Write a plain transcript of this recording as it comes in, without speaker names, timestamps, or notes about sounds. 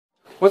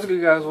What's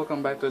good, guys?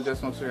 Welcome back to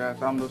Just No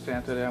Reacts. I'm Lucy,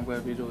 and today I'm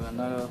going to be doing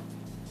another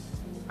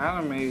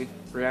anime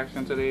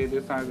reaction. Today,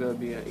 this time going to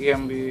be an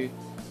AMV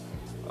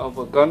of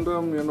a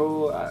Gundam. You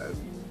know, I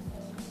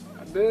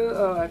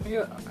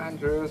think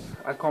Andreas,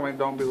 I comment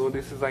down below.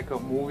 This is like a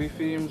movie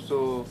theme,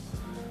 so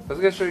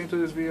let's get straight into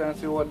this video and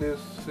see what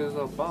this is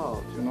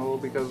about. You know,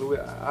 because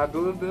I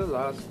do the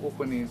last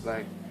openings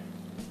like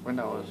when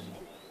I was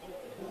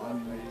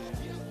on the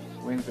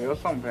Wednesday or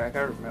something. I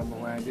can't remember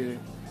when I did it,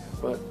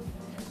 but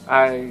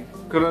I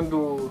couldn't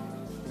do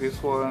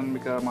this one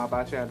because my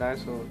battery had died,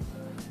 so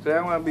today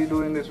I'm going to be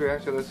doing this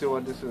reaction. Let's see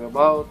what this is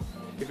about.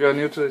 If you're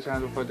new to the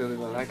channel, don't forget to leave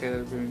a like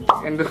at the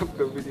end of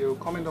the video.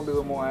 Comment down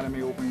below more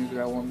anime openings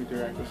that want me to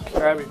react to.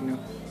 Subscribe if you're new.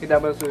 Hit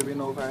that bell so you'll be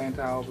notified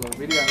anytime I upload a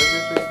video. And let's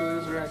get straight to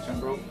this reaction,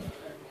 bro.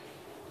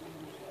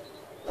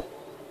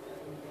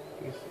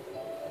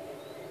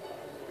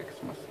 Fix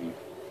my seat.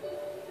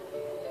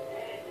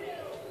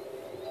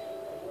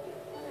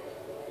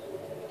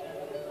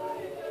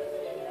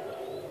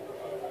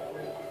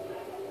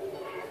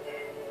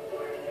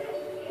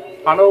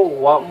 I know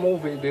what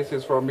movie this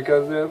is from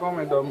because the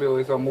comment down below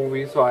is a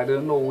movie, so I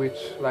don't know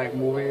which like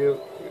movie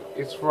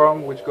it's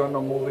from, which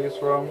Gundam movie it's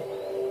from.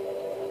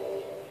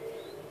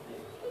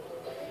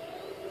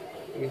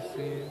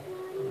 AC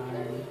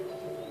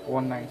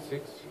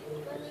 9196.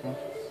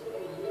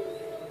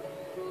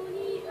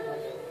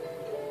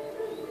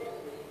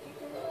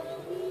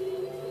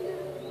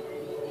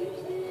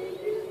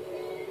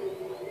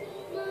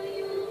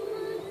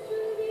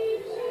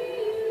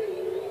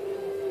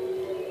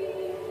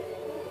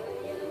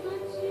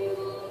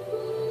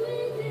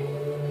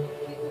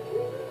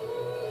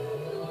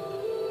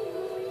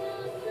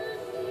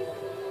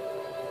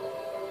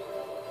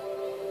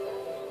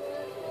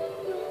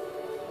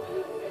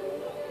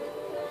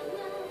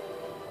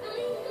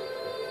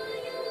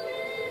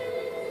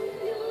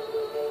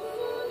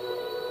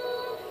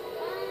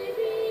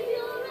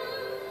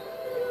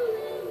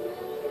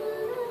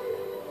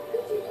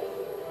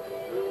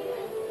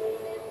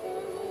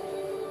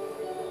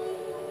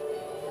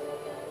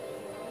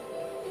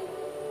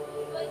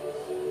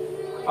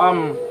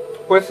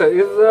 Question,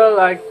 is there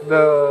like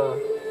the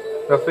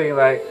thing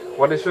like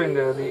what is showing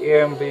the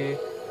AMV,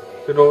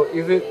 you know,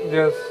 is it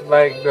just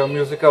like the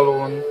music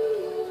alone?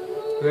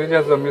 Is it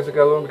just the music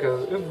alone?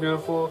 Because it's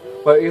beautiful,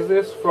 but is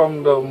this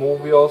from the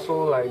movie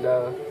also, like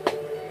the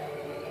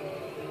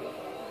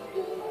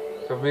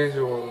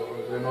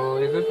visuals, you know,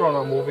 is it from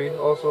the movie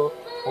also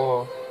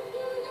or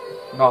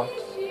not?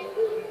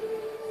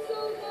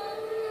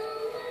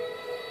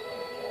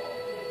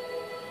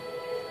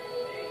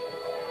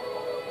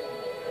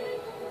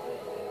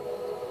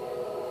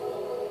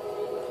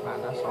 Man,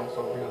 that sounds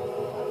so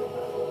beautiful.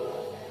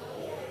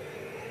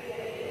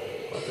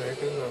 What the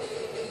heck is that?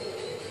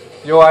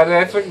 Yo, I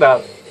didn't expect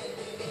that.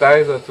 That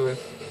is a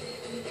twist.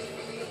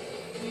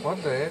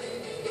 What the heck?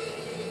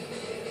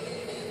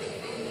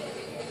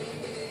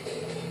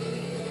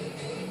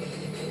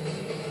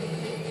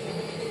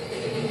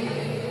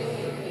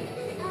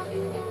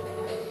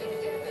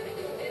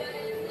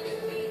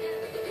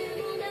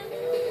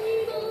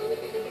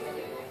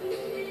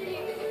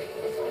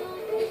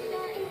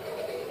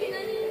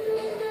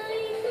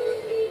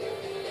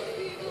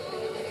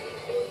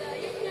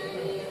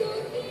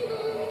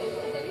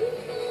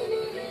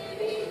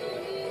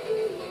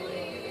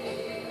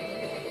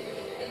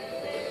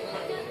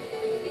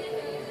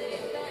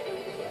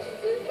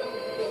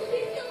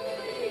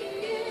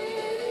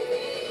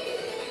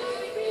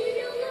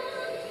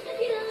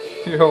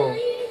 Yo.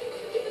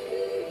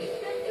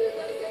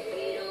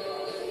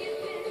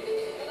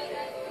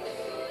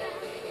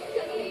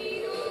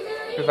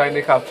 It's like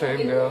they captured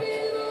him there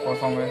or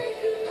something.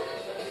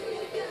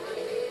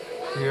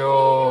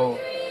 Yo.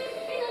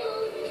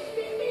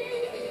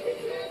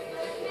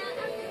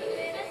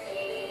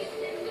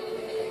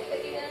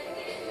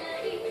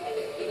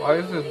 What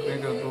is this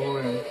nigga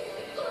doing?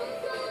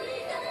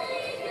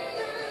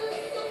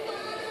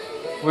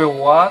 Wait,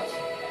 what?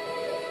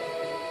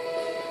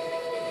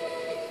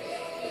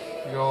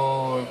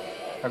 Yo,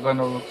 they're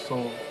gonna look so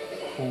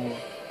cool.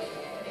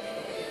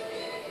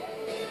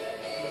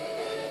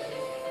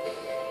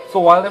 So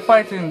while they're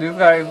fighting, this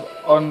guy is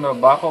on the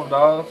back of that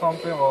or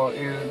something, or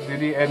did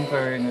he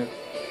enter in it?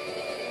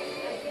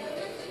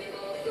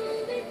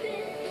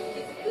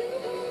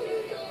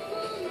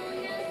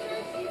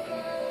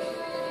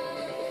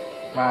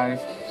 Man,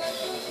 it's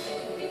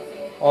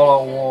all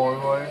a war,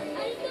 right?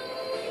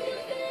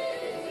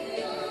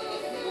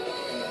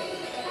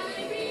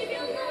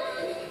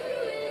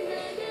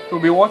 To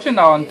be watching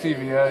that on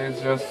TV,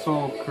 is just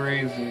so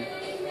crazy.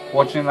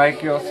 Watching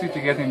like your city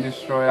getting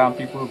destroyed and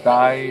people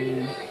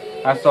dying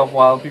and stuff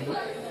while people...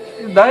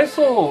 That is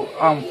so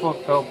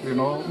fucked up, you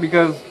know,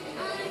 because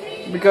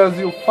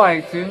you're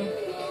fighting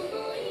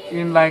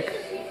in like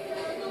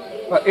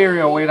an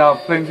area where there are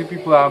plenty of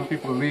people and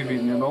people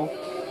living, you know.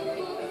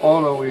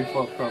 All the way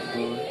fucked up,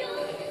 dude.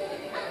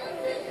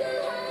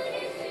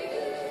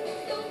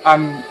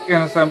 And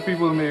innocent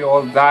people may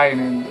all dying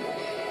in...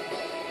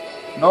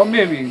 No,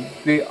 maybe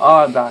they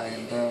are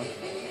dying, bro.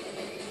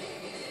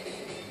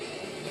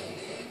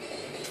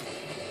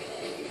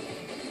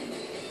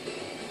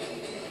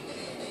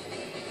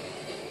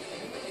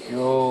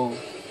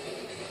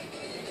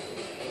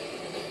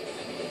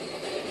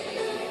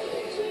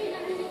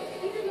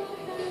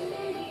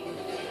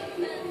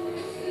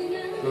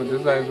 So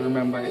this guy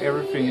remember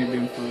everything he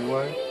been through,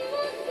 right?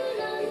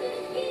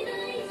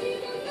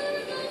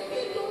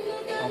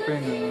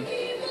 Happening,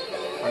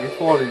 are you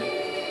falling?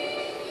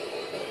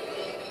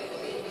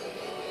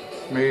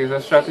 Maybe it's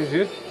a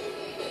strategy.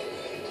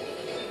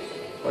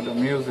 But the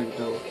music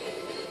though.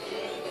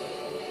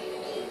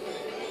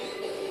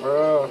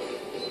 Bruh.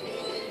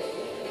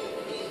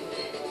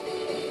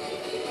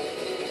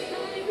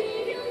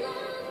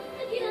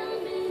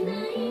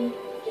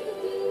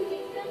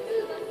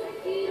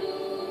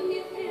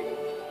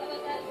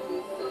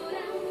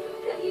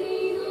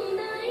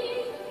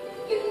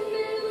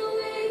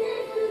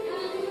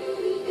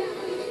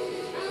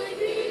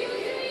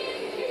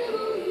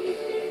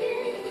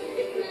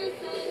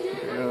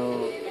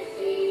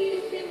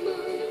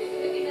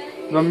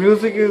 The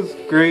music is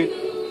great.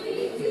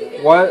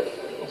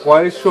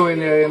 What is showing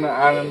here in the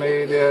anime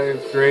there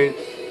is great.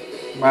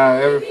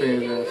 Man,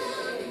 everything is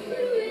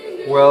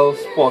just well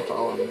spot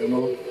on, you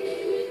know.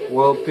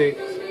 Well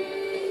picked.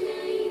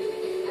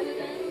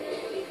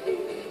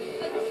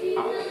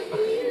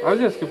 I'll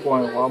just keep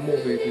wondering what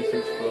movie this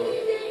is for.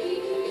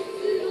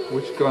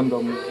 Which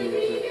Gundam movie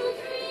is it?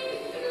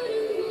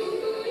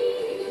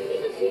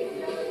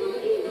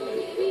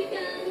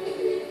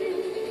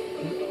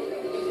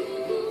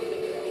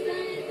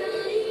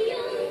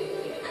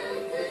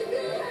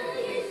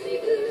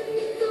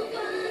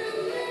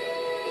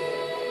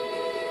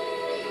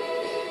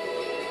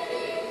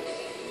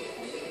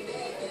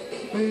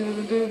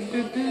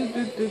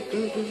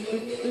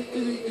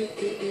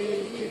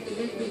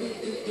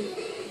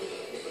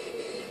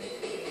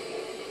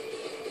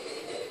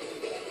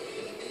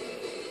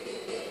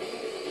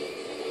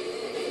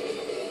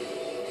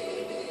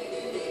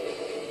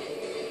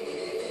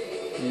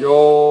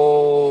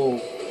 Yo,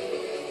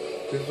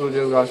 this dude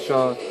just got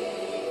shot.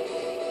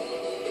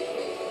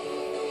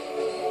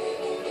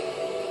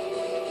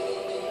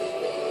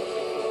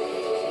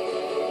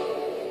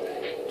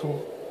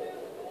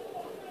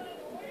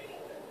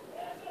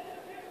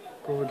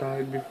 Bro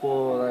died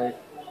before, like.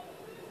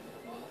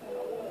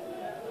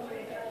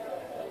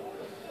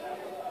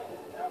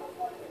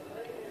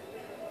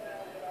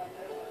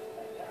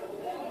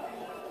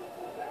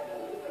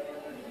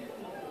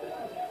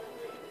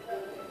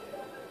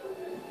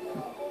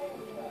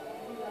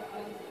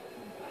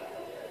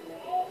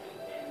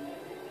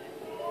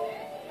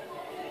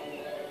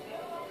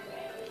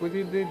 But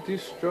did they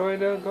destroy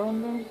that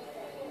Gundam?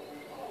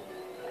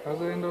 At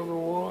the end of the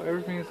war,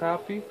 everything is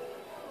happy?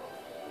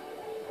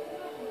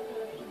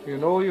 You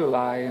know you're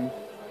lying.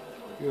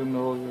 You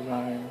know you're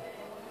lying.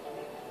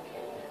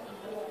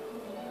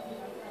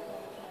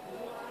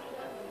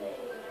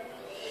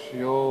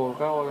 Yo, look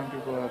at all them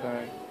people that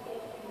died.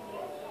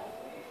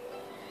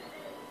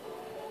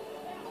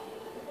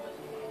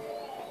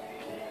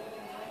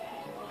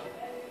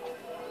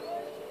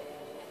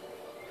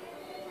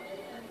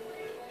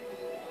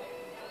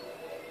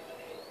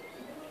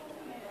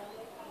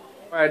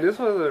 Alright, this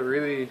was a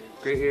really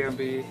great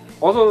AMV.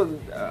 Also,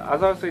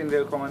 as I was saying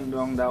there, comment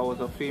down that was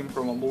a theme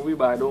from a movie,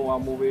 but I don't know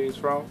what movie it's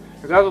from.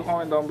 You guys will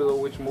comment down below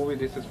which movie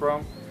this is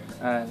from.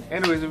 And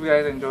anyways, if you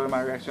guys enjoyed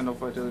my reaction, don't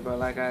forget to leave a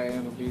like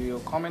in the video.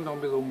 Comment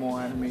down below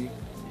more anime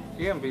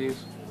AMVs,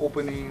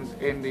 openings,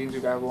 endings you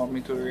guys want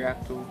me to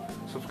react to.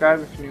 Subscribe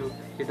if you're new,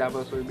 hit that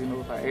bell so you'll be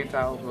notified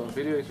anytime I upload a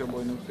video. It's your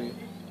boy Nusi, and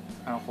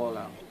I'll fall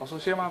out. Also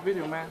share my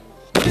video, man.